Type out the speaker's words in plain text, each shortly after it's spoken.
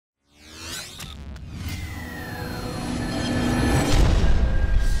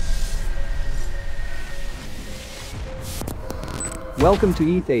Welcome to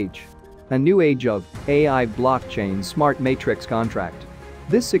Ethage, a new age of AI blockchain smart matrix contract.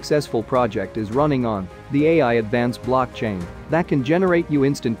 This successful project is running on the AI advanced blockchain that can generate you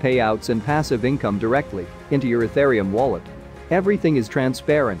instant payouts and passive income directly into your Ethereum wallet. Everything is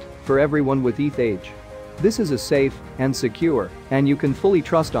transparent for everyone with Ethage. This is a safe and secure, and you can fully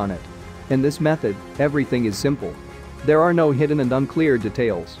trust on it. In this method, everything is simple. There are no hidden and unclear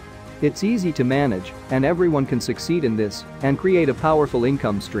details. It's easy to manage, and everyone can succeed in this and create a powerful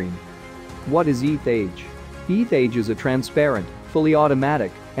income stream. What is Ethage? Ethage is a transparent, fully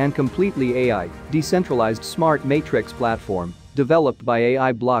automatic, and completely AI, decentralized smart matrix platform developed by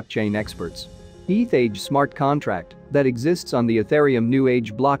AI blockchain experts. Ethage smart contract that exists on the Ethereum New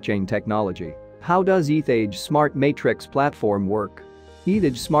Age blockchain technology. How does Ethage smart matrix platform work?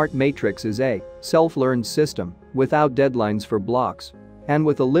 Ethage smart matrix is a self-learned system without deadlines for blocks and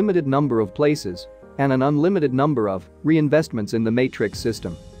with a limited number of places and an unlimited number of reinvestments in the matrix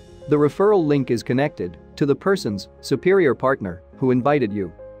system. The referral link is connected to the person's superior partner who invited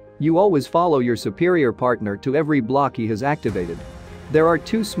you. You always follow your superior partner to every block he has activated. There are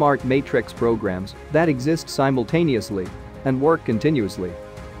two smart matrix programs that exist simultaneously and work continuously.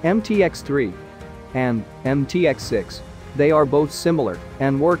 MTX3 and MTX6. They are both similar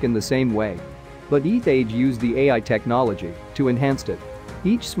and work in the same way. But Ethage used the AI technology to enhance it.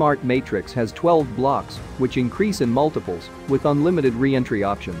 Each smart matrix has 12 blocks, which increase in multiples with unlimited re-entry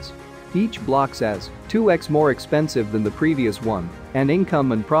options. Each block says 2x more expensive than the previous one, and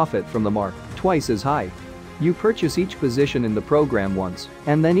income and profit from them are twice as high. You purchase each position in the program once,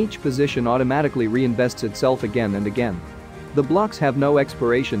 and then each position automatically reinvests itself again and again. The blocks have no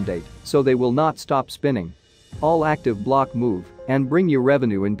expiration date, so they will not stop spinning. All active block move and bring you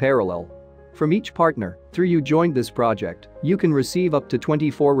revenue in parallel. From each partner, through you joined this project, you can receive up to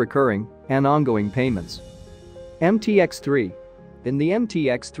 24 recurring and ongoing payments. MTX3. In the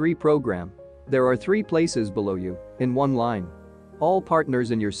MTX3 program, there are 3 places below you, in one line. All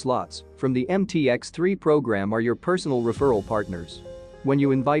partners in your slots from the MTX3 program are your personal referral partners. When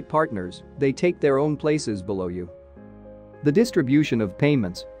you invite partners, they take their own places below you. The distribution of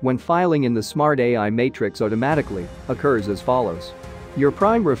payments when filing in the Smart AI Matrix automatically occurs as follows. Your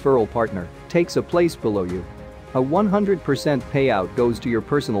prime referral partner takes a place below you. A 100% payout goes to your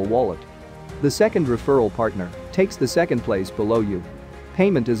personal wallet. The second referral partner takes the second place below you.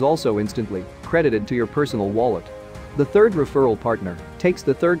 Payment is also instantly credited to your personal wallet. The third referral partner takes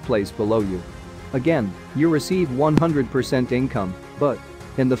the third place below you. Again, you receive 100% income, but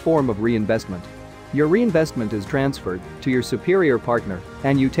in the form of reinvestment. Your reinvestment is transferred to your superior partner,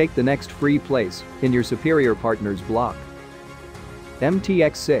 and you take the next free place in your superior partner's block.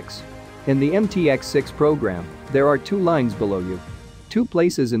 MTX6. In the MTX6 program, there are 2 lines below you. 2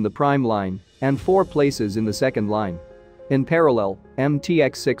 places in the prime line and 4 places in the second line. In parallel,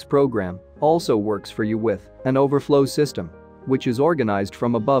 MTX6 program also works for you with an overflow system, which is organized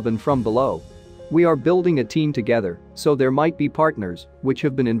from above and from below. We are building a team together, so there might be partners which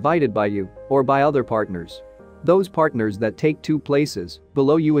have been invited by you or by other partners. Those partners that take 2 places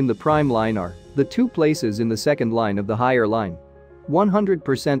below you in the prime line are the 2 places in the second line of the higher line.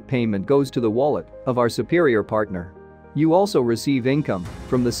 100% payment goes to the wallet of our superior partner. You also receive income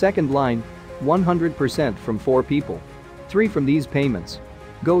from the second line, 100% from 4 people. 3 from these payments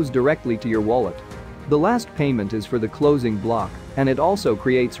goes directly to your wallet. The last payment is for the closing block, and it also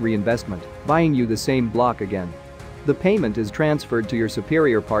creates reinvestment, buying you the same block again. The payment is transferred to your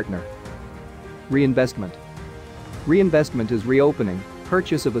superior partner. Reinvestment. Reinvestment is reopening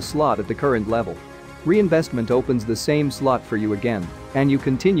purchase of a slot at the current level. Reinvestment opens the same slot for you again, and you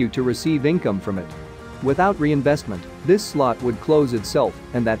continue to receive income from it. Without reinvestment, this slot would close itself,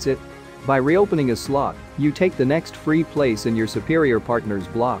 and that's it. By reopening a slot, you take the next free place in your superior partner's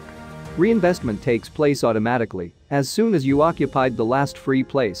block. Reinvestment takes place automatically as soon as you occupied the last free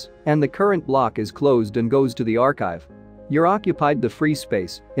place, and the current block is closed and goes to the archive. You're occupied the free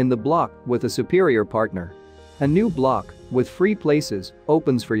space in the block with a superior partner. A new block with free places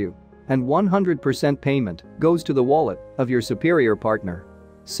opens for you, and 100% payment goes to the wallet of your superior partner.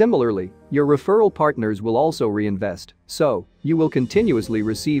 Similarly, your referral partners will also reinvest, so you will continuously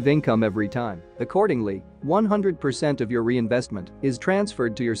receive income every time. Accordingly, 100% of your reinvestment is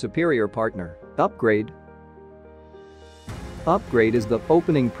transferred to your superior partner. Upgrade. Upgrade is the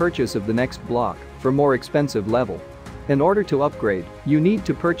opening purchase of the next block for more expensive level. In order to upgrade, you need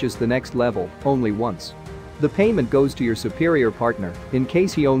to purchase the next level only once. The payment goes to your superior partner in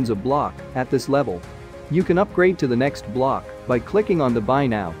case he owns a block at this level. You can upgrade to the next block by clicking on the Buy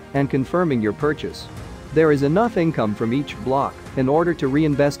Now and confirming your purchase. There is enough income from each block in order to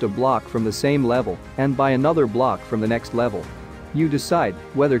reinvest a block from the same level and buy another block from the next level. You decide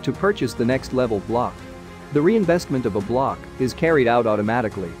whether to purchase the next level block. The reinvestment of a block is carried out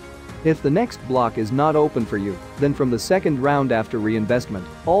automatically. If the next block is not open for you, then from the second round after reinvestment,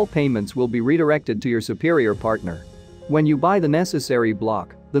 all payments will be redirected to your superior partner. When you buy the necessary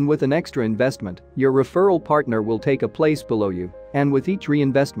block, then with an extra investment, your referral partner will take a place below you, and with each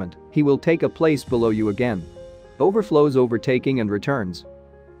reinvestment, he will take a place below you again. Overflows, overtaking and returns.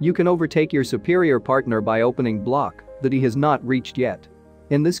 You can overtake your superior partner by opening block that he has not reached yet.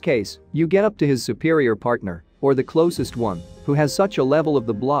 In this case, you get up to his superior partner, or the closest one, who has such a level of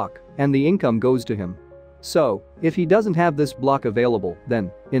the block, and the income goes to him. So, if he doesn't have this block available,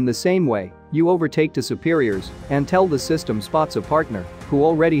 then, in the same way, you overtake to superiors and tell the system spots a partner who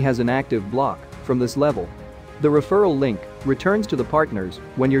already has an active block from this level. The referral link returns to the partners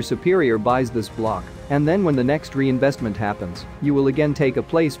when your superior buys this block, and then when the next reinvestment happens, you will again take a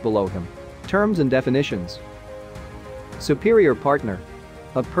place below him. Terms and definitions. Superior partner.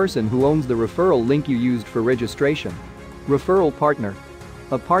 A person who owns the referral link you used for registration. Referral partner.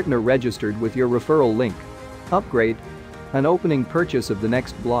 A partner registered with your referral link. Upgrade. An opening purchase of the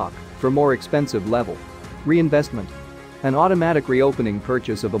next block for more expensive level. Reinvestment. An automatic reopening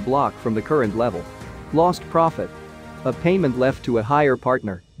purchase of a block from the current level. Lost profit. A payment left to a higher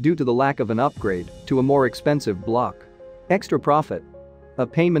partner due to the lack of an upgrade to a more expensive block. Extra profit. A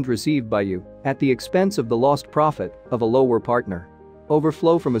payment received by you at the expense of the lost profit of a lower partner.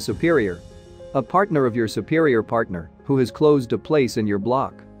 Overflow from a superior. A partner of your superior partner who has closed a place in your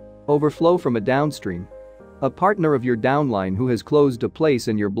block. Overflow from a downstream. A partner of your downline who has closed a place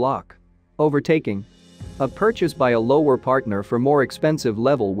in your block. Overtaking. A purchase by a lower partner for more expensive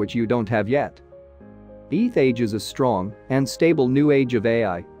level which you don't have yet. Ethage is a strong and stable new age of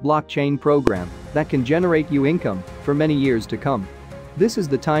AI blockchain program that can generate you income for many years to come. This is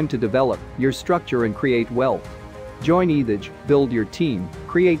the time to develop your structure and create wealth. Join Ethage, build your team,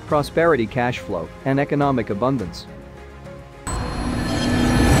 create prosperity, cash flow, and economic abundance.